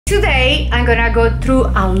Today, I'm gonna go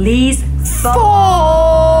through Ali's phone.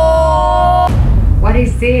 What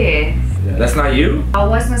is this? That's not you? I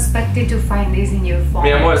wasn't expecting to find this in your phone.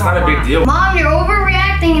 Yeah, well, it's not a big deal. Mom, you're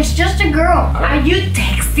overreacting. It's just a girl. Are you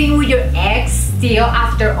texting with your ex still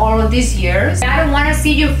after all of these years? I don't want to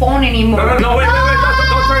see your phone anymore. No, wait,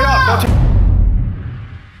 don't turn it off.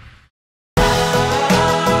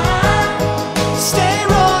 Stay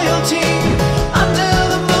royalty under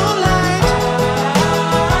the moonlight.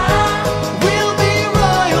 We'll be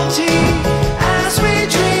royalty as we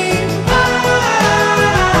dream.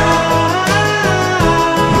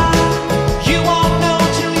 You won't know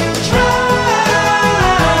till you try.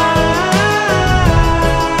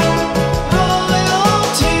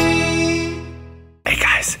 Royalty. Hey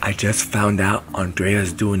guys, I just found out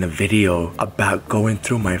Andrea's doing a video about going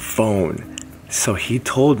through my phone. So he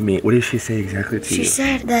told me, what did she say exactly to you? She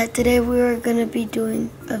said that today we were gonna be doing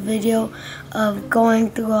a video of going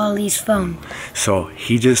through Ali's phone. So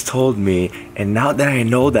he just told me, and now that I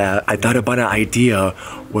know that, I thought about an idea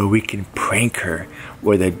where we can prank her,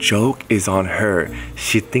 where the joke is on her.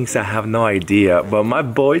 She thinks I have no idea, but my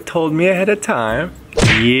boy told me ahead of time.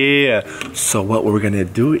 Yeah. So what we're gonna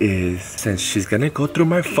do is, since she's gonna go through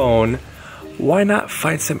my phone, why not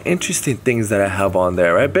find some interesting things that I have on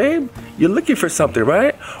there, right, babe? You're looking for something,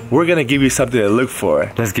 right? We're gonna give you something to look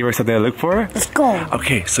for. Let's give her something to look for? Let's go.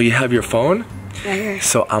 Okay, so you have your phone? Right here.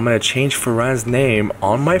 So I'm gonna change Farhan's name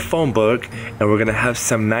on my phone book, and we're gonna have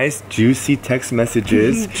some nice juicy text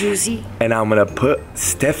messages. Juicy. And I'm gonna put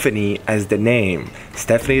Stephanie as the name.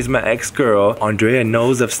 Stephanie is my ex-girl. Andrea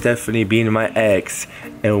knows of Stephanie being my ex,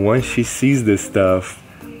 and once she sees this stuff,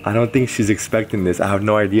 I don't think she's expecting this. I have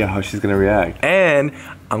no idea how she's gonna react. And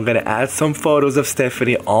I'm gonna add some photos of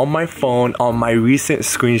Stephanie on my phone, on my recent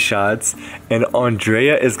screenshots, and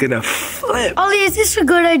Andrea is gonna flip. Ollie, is this a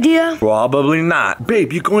good idea? Probably not.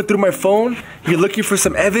 Babe, you going through my phone? You're looking for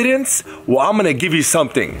some evidence? Well, I'm gonna give you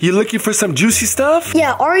something. You looking for some juicy stuff?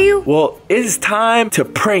 Yeah, are you? Well, it's time to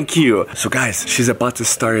prank you. So guys, she's about to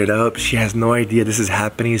start it up. She has no idea this is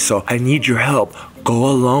happening, so I need your help. Go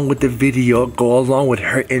along with the video, go along with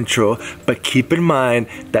her intro, but keep in mind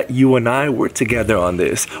that you and I were together on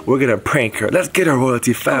this. We're gonna prank her. Let's get her,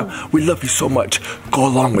 royalty fam. We love you so much. Go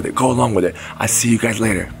along with it, go along with it. I'll see you guys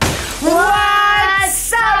later.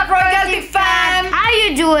 What's up, royalty fam? How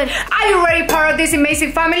you doing? Are you ready, part of this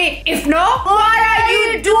amazing family? If not, what are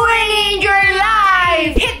you doing in your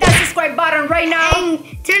life? Hit that subscribe button right now. And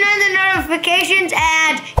turn on the notifications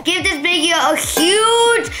and give this video a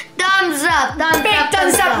huge thumbs up. Big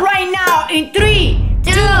thumbs up right now in 3,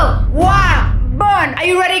 2, 1. Burn. Are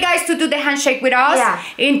you ready, guys, to do the handshake with us? Yeah.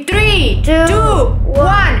 In 3, 2,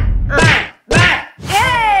 1. Burn. Burn.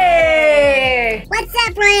 Hey! What's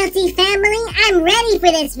up, Royalty family? I'm ready for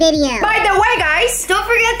this video. By the way, guys, Don't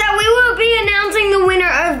forget that we will be announcing the winner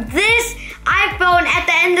of this iPhone at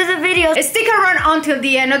the end of the video. stick around until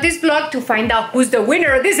the end of this vlog to find out who's the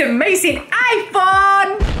winner of this amazing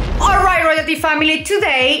iPhone. Alright, royalty family,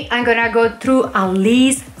 today I'm gonna go through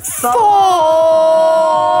Ali's phone.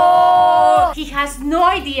 He has no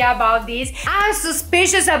idea about this. I'm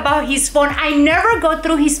suspicious about his phone. I never go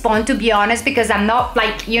through his phone, to be honest, because I'm not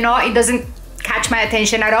like, you know, it doesn't catch my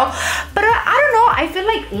attention at all. But I don't know, I feel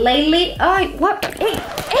like lately, what?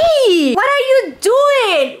 Hey, what are you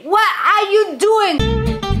doing? What are you doing?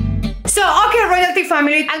 So, okay, royalty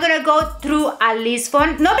family, I'm gonna go through Ali's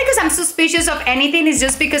phone. Not because I'm suspicious of anything, it's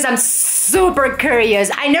just because I'm super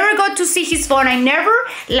curious. I never got to see his phone. I never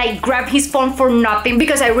like grab his phone for nothing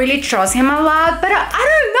because I really trust him a lot. But I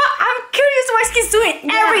don't know, I'm curious what he's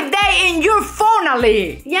doing every day in your phone,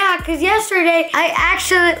 Ali. Yeah, because yesterday I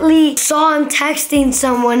actually saw him texting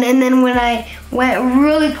someone, and then when I went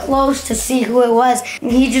really close to see who it was,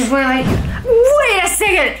 he just went like, Wait a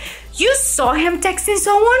second, you saw him texting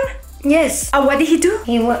someone? yes. What did he do?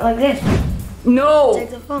 He went like this. No. Take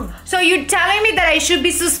the phone. So you're telling me that I should be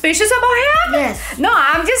suspicious about him? Yes. No,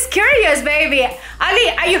 I'm just curious, baby. Ali,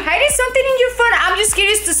 are you hiding something in your phone? I'm just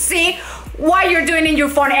curious to see what you're doing in your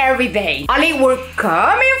phone every day. Ali, we're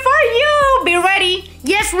coming for you. Be ready.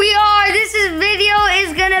 Yes, we are. This video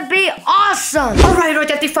is gonna be awesome. All right,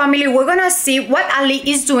 royalty family, we're gonna see what Ali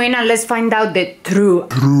is doing and let's find out the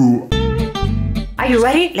truth. Are you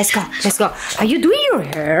ready? Let's go. Let's go. Are you doing your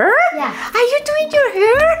hair? Yeah. Are you doing your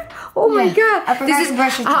hair? Oh my God. I forgot to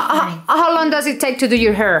brush it this morning. How long does it take to do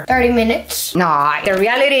your hair? 30 minutes. No, the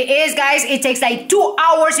reality is, guys, it takes like 2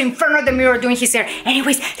 hours in front of the mirror doing his hair.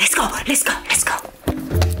 Anyways, let's go. Let's go. Let's go.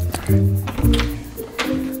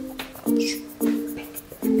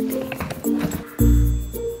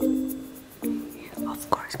 Of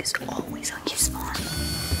course, it's always on his phone.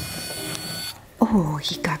 Oh,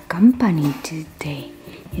 he got company today.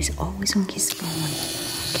 He's always on his phone.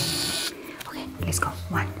 Okay, let's go.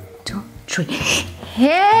 1, 2, 3.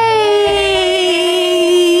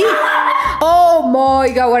 Hey! Oh my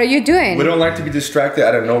God, what are you doing? We don't like to be distracted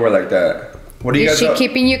out of nowhere like that. What are you Is guys she up?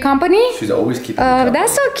 keeping you company? She's always keeping me company.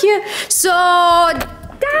 That's so cute. So,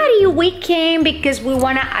 Daddy, we came because we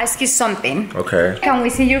want to ask you something. Okay. Can we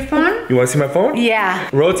see your phone? You want to see my phone? Yeah.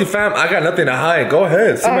 Royalty fam, I got nothing to hide. Go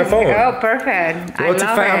ahead, see my phone. Oh, perfect. Royalty I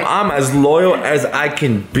love fam, it. I'm as loyal as I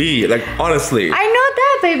can be. Like, honestly. I know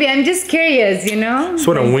that, baby. I'm just curious, you know? Just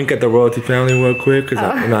want to wink at the Royalty family real quick because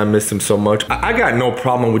I miss them so much. I got no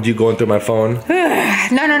problem with you going through my phone.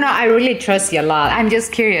 No. I really trust you a lot. I'm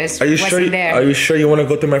just curious. Are you what's sure? in there. Are you sure you want to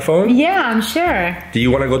go through my phone? Yeah, I'm sure. Do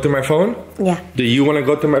you want to go through my phone? Yeah. Do you want to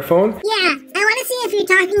go through my phone? Yeah, I want to see if you're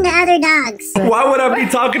talking to other dogs. Why would I be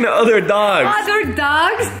talking to other dogs? Other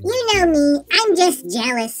dogs? You know me, I'm just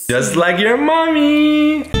jealous. Just like your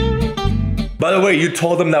mommy. By the way, you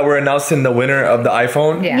told them that we're announcing the winner of the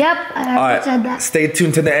iPhone? Yeah. Yep, I All already said that. Stay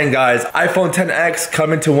tuned to the end, guys. iPhone XS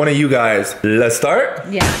coming to one of you guys. Let's start.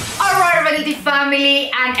 Yeah. Alright, Reality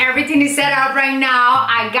family, and everything is set up right now.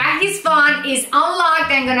 I got his phone, it's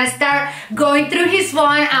unlocked. I'm gonna start going through his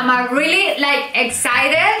phone. I'm really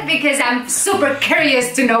excited because I'm super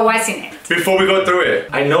curious to know what's in it. Before we go through it,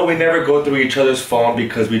 I know we never go through each other's phone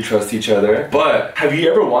because we trust each other, but have you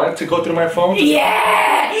ever wanted to go through my phone?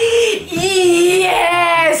 Yeah!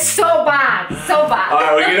 Yeah! So bad! So bad.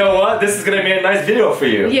 Alright, well, you know what? This is gonna be a nice video for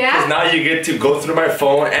you. Yeah? Because now you get to go through my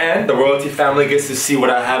phone and the Royalty family gets to see what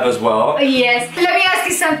I have as well. Yes. Let me ask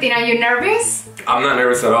you something. Are you nervous? I'm not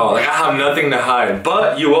nervous at all. Like, I have nothing to hide.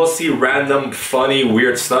 But you will see random, funny,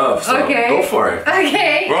 weird stuff. So Okay. go for it.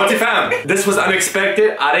 Okay. Royalty fam, this was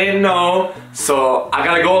unexpected. I didn't know. So I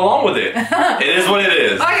gotta go along with it. It is what it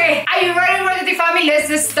is. Okay, are you ready, Reality family? Let's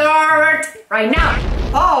just start right now.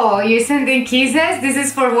 Oh, you're sending kisses? This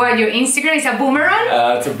is for what? Your Instagram is a boomerang?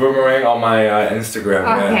 It's a boomerang on my Instagram.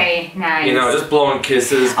 Okay, nice. You know, just blowing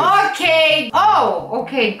kisses. Okay. Oh,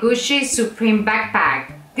 okay. Gucci Supreme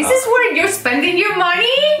backpack. This is where you're spending your money?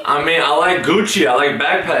 I mean, I like Gucci. I like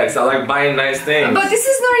backpacks. I like buying nice things. But this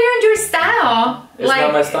is not your style. It's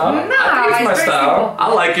not my style? No, I think it's my very style. simple.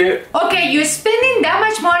 I like it. Okay, you're spending that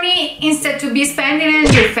much money instead to be spending it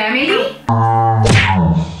on your family?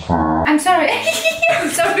 I'm sorry. I'm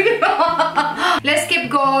sorry. Let's keep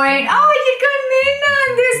going. Oh, you got Nina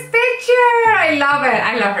in this picture. I love it.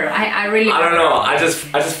 I love her. I really I don't know. I just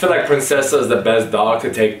feel like Princessa is the best dog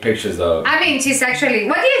to take pictures of. I mean, she's actually...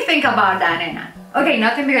 What do you think about that, Nina? Okay,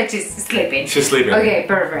 nothing because she's sleeping. She's sleeping. Okay,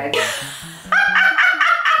 perfect.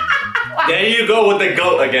 There you go with the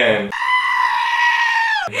goat again.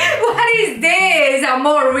 What is this?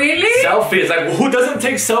 Amor, really? Selfies. Like, who doesn't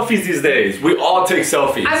take selfies these days? We all take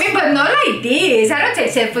selfies. I mean, but not like this. I don't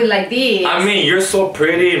take selfies like this. I mean, you're so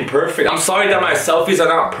pretty and perfect. I'm sorry that my selfies are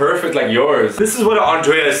not perfect like yours. This is what an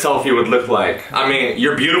Andrea's selfie would look like. I mean,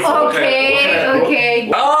 you're beautiful. Okay.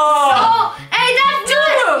 Oh! Oh, hey, that's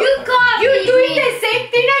true. You copied You're doing me. the same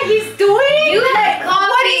thing that he's doing? You had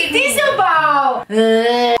What is copied this about?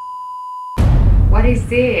 What is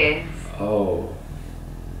this? Oh.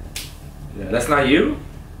 Yeah, that's not you?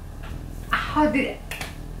 How did...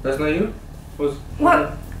 That's not you?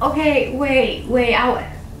 What? Okay, wait.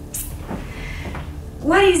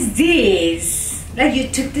 What is this? Like, you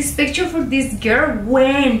took this picture for this girl?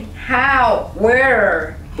 When? How?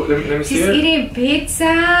 Where? Let me see She's it. eating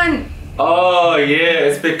pizza. Oh, yeah,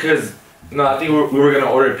 it's because... No, I think we were gonna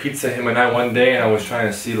order pizza, him and I, one day, and I was trying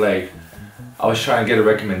to see, like... I was trying to get a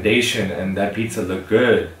recommendation, and that pizza looked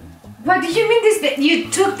good. What do you mean this? You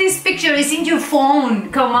took this picture? It's in your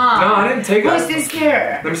phone. Come on. No, I didn't take it. Who's this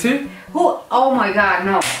girl? Let me see. Who? Oh my God,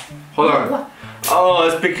 no. Hold on. What? Oh,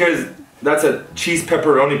 it's because that's a cheese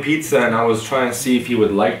pepperoni pizza, and I was trying to see if he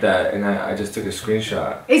would like that, and I just took a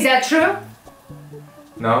screenshot. Is that true?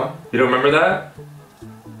 No? You don't remember that?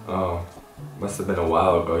 Oh, must have been a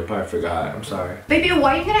while ago. You probably forgot. I'm sorry. Baby,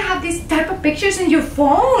 why are you gonna have these type of pictures in your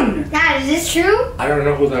phone? Dad, is this true? I don't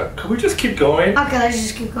know who that... Could we just keep going? Okay, let's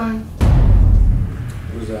just keep going.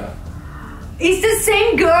 Who's that? It's the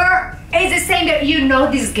same girl. It's the same girl. You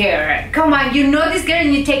know this girl. Come on, you know this girl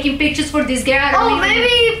and you're taking pictures for this girl. I don't Oh, even- maybe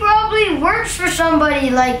he probably works for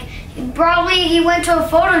somebody. Like, probably he went to a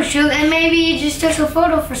photo shoot and maybe he just took a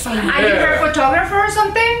photo for someone. Are you her photographer or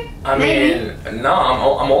something? I Maybe. mean, no,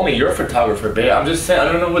 I'm only your photographer, babe. I'm just saying, I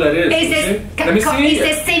don't know who that is. Is Let me this see. Let me see.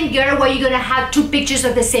 is the same girl where you're gonna have two pictures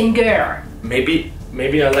of the same girl? Maybe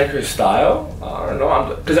I like her style. I don't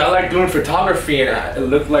know. Because I like doing photography, and it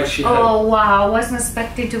looked like she had... Oh wow, I wasn't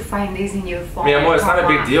expecting to find this in your phone. Mi amor, it's not a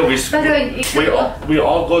big deal. We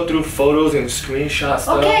all go through photos and screenshot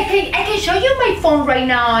stuff. Okay, I can show you my phone right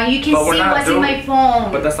now, and you can see what's in my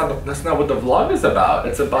phone. But that's not what the vlog is about.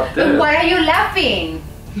 It's about this. Why are you laughing?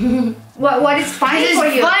 What is funny for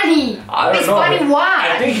you? Funny. I don't It's know. funny.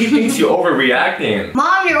 Why? I think he thinks you're overreacting.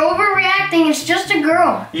 Mom, you're overreacting. It's just a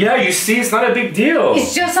girl. Yeah, you see, it's not a big deal.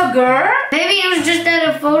 It's just a girl. Maybe it was just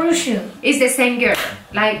at a photo shoot. It's the same girl.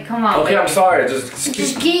 Like, come on. Okay, I'm sorry.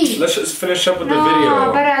 Just keep. Let's just finish up with No, the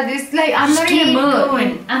video. but this like I'm Just not in a keep mood.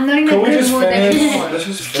 going. I'm not in a Can we good just mood finish? anymore. Let's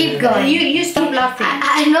just Keep finish. going. You stop laughing.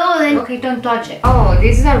 I know that. Okay, don't touch it. Oh,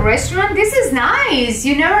 this is a restaurant? This is nice.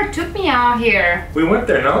 You never took me out here. We went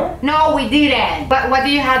there, no? No, we didn't. But why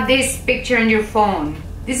do you have this picture on your phone?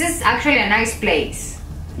 This is actually a nice place.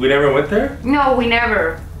 We never went there? No, we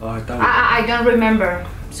never. Oh, I thought I don't remember.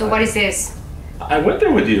 So what is this? I went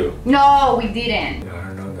there with you. No, we didn't. Yeah, I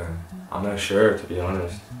don't know then. I'm not sure, to be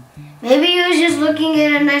honest. Maybe he was just looking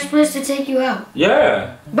at a nice place to take you out.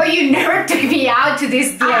 Yeah. But you never took me out to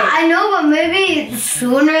this place. I know, but maybe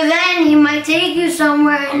sooner then he might take you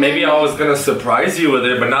somewhere. Maybe I was gonna surprise you with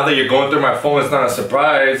it, but now that you're going through my phone, it's not a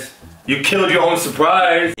surprise. You killed your own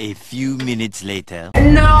surprise. A few minutes later.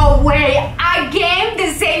 No way! Again,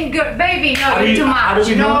 the same girl, baby. No, you're too much.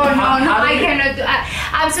 No, I cannot do.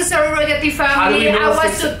 I'm so sorry, royalty family.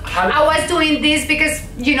 I was doing this because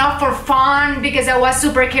for fun, because I was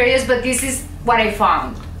super curious. But this is what I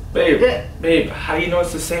found. Babe, how do you know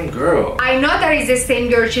it's the same girl? I know that it's the same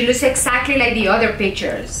girl. She looks exactly like the other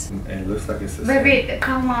pictures. It looks like it's the same. Baby,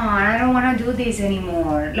 come on! I don't want to do this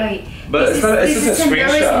anymore. Like, but this it's just a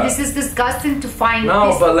embarrassing. screenshot. This is disgusting to find No,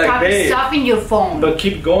 this but like, type of babe, stuff in your phone. But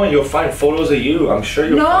keep going, you'll find photos of you. I'm sure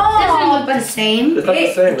you'll Doesn't No, look the same. It's not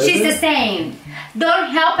the same, is she's it? the same. Don't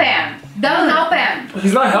help him. Don't help him.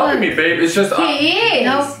 He's not helping me, babe. It's just... He is.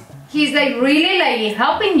 Nope. He's like really like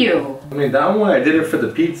helping you. I mean, that one I did it for the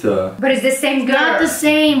pizza. But it's the same girl. Not the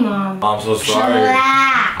same, Mom. I'm so sorry. Chillax.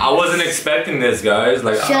 I wasn't expecting this, guys.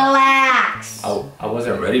 Like, Chillax. I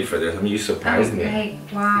wasn't ready for this. I mean, you surprised me. Okay,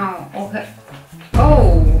 wow. Okay.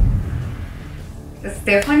 Oh.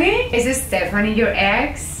 Stephanie? Is it Stephanie your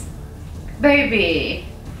ex? Baby.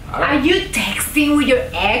 Are you texting with your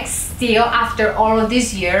ex still after all of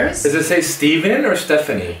these years? Does it say Steven or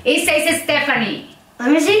Stephanie? It says it's Stephanie.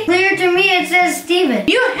 Let me see. Clear to me, it says Steven.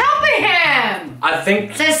 You helping him! I think...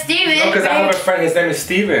 It says Steven. No, because I have a friend, his name is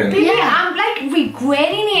Steven. Baby, Yeah. I'm like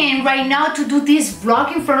regretting it right now to do this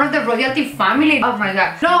vlog in front of the royalty family. Oh my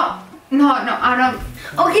god. No, I don't.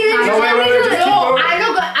 Okay, then No, just let me wait, do just it. keep No, going.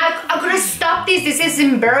 I'm gonna stop this. This is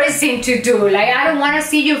embarrassing to do. Like, I don't want to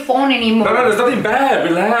see your phone anymore. No, there's nothing bad.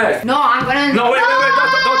 Relax. No, I'm gonna. No, wait.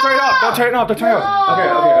 Don't turn it off. Don't turn it off. Don't turn it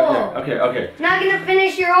off. Okay. Not gonna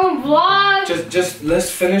finish your own vlog. Just let's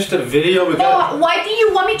finish the video. We got... Why do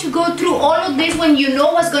you want me to go through all of this when you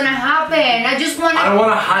know what's gonna happen? I just wanna. I don't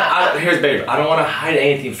want to hide. Here's babe. I don't want to hide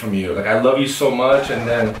anything from you. Like, I love you so much, and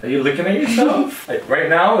then are you looking at yourself? Like, right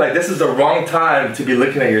now, like, this is the wrong time to be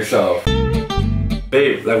looking at yourself.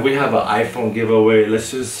 Babe, like, we have an iPhone giveaway.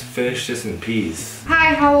 Let's just finish this in peace.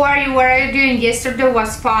 Hi, how are you? What are you doing? Yesterday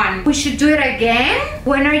was fun. We should do it again?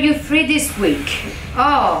 When are you free this week?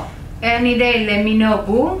 Oh, any day, let me know,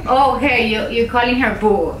 boo. Oh, okay, you're calling her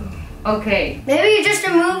boo. Okay. Maybe just a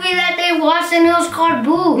movie that they watched and it was called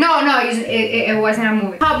Boo. No, it wasn't a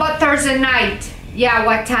movie. How about Thursday night? Yeah,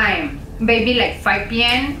 what time? Maybe like 5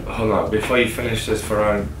 p.m.? Hold on, before you finish this,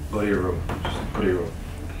 Farhan, go to your room. Just go to your room.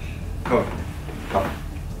 Come.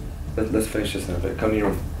 Let's finish this in a bit. Come to your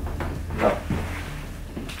room. Come.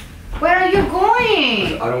 Where are you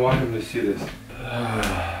going? I don't want him to see this.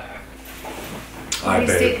 What Alright,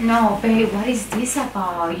 is babe. it? No, babe, what is this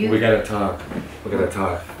about? We gotta talk.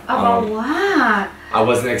 About what? I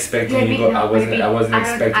wasn't expecting you. I wasn't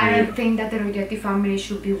expecting I you. don't think that the royalty family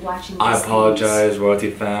should be watching this. I apologize,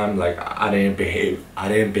 royalty fam. Like, I didn't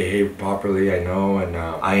behave properly. I know, and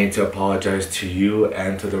I need to apologize to you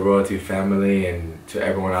and to the royalty family and to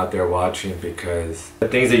everyone out there watching, because the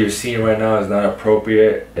things that you're seeing right now is not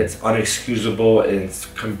appropriate. It's unexcusable and it's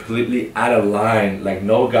completely out of line. Like,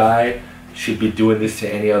 no guy should be doing this to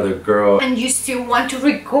any other girl. And you still want to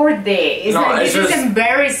record this? This is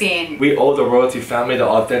embarrassing. We owe the royalty family the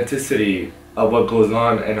authenticity of what goes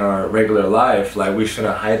on in our regular life. Like, we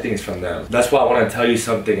shouldn't hide things from them. That's why I want to tell you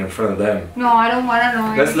something in front of them. No, I don't want to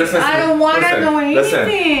know anything. Listen, I don't want to know anything.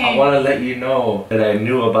 Listen, I want to let you know that I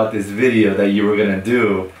knew about this video that you were going to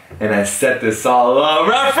do, and I set this all up.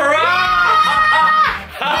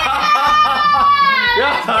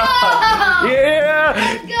 Yeah!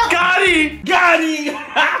 Got him! Royalty! Got him!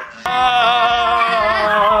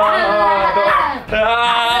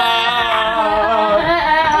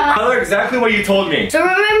 I know exactly what you told me. So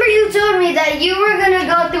remember you told me that you were gonna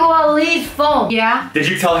go through Ali's phone. Yeah. Did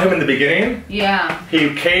you tell him in the beginning? Yeah.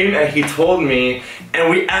 He came and he told me, and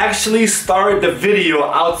we actually started the video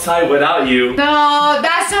outside without you. No,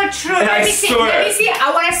 that's not true. And Let I me see. swear. Let me see.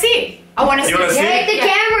 I wanna see. I wanna see. You wanna see? Take the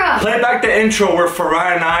camera. Play back the intro where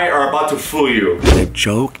Farah and I are about to fool you. The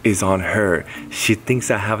joke is on her. She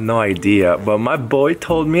thinks I have no idea, but my boy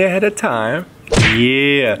told me ahead of time.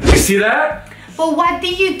 Yeah. You see that? But what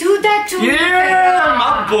did you do that to me? Yeah,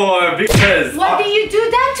 my boy, because... What did you do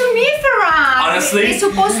that to me, Farah? Honestly? It's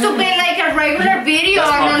supposed to be like a regular video.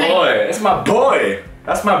 That's my boy. That's my boy.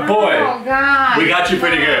 That's my boy. Oh, God. We got you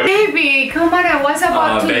pretty good. Baby, come on. I was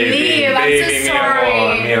about to leave. I'm so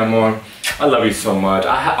sorry. Mi amor. I love you so much.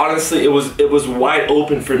 Honestly, it was wide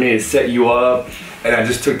open for me to set you up, and I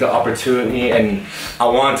just took the opportunity, and I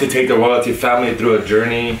wanted to take the royalty family through a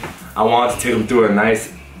journey. I wanted to take them through a nice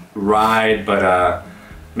ride, but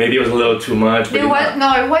maybe it was a little too much. It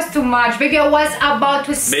was too much. Baby, I was about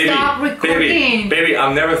to stop recording. Baby,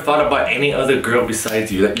 I've never thought about any other girl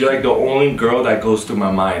besides you. You're like the only girl that goes through my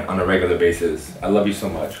mind on a regular basis. I love you so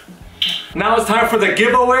much. Now it's time for the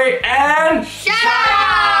giveaway and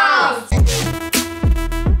Shout-outs!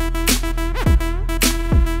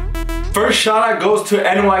 First shout out goes to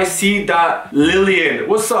NYC.Lillian.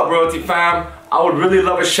 What's up, royalty fam? I would really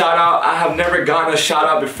love a shout out. I have never gotten a shout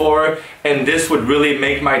out before, and this would really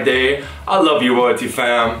make my day. I love you, royalty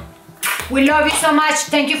fam. We love you so much.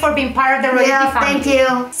 Thank you for being part of the royalty family. Thank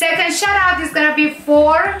you. Second shout out is gonna be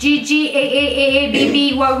for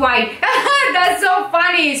GGAAABBYY. That's so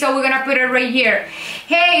funny. So we're gonna put it right here.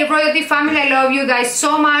 Hey, royalty family, I love you guys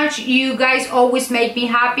so much. You guys always make me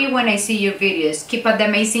happy when I see your videos. Keep up the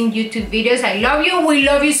amazing YouTube videos. I love you. We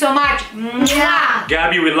love you so much. Yeah.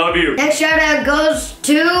 Gabby, we love you. Next shout out goes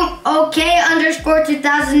to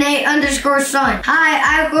OK_2008_son. Hi,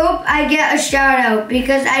 I hope I get a shout out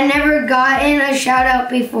because I never gotten a shout out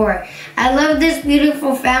before. I love this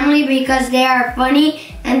beautiful family because they are funny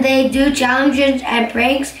and they do challenges and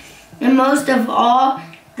pranks, and most of all,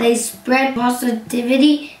 they spread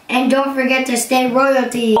positivity. And don't forget to stay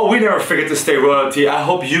royalty. Oh, we never forget to stay royalty. I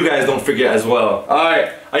hope you guys don't forget as well.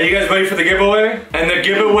 Alright, are you guys ready for the giveaway? And the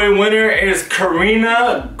giveaway winner is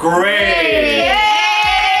Karina Gray. Yay!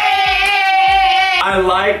 I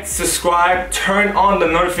like, subscribe, turn on the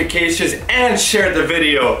notifications, and share the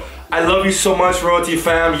video. I love you so much, royalty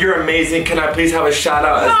fam. You're amazing. Can I please have a shout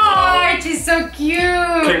out as well? Oh, she's so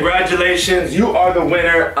cute. Congratulations, you are the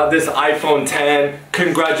winner of this iPhone 10.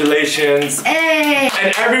 Congratulations. Hey.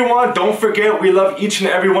 And everyone, don't forget, we love each and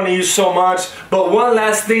every one of you so much. But one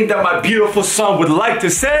last thing that my beautiful son would like to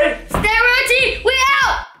say. Stay royalty, we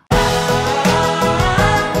out!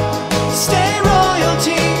 Stay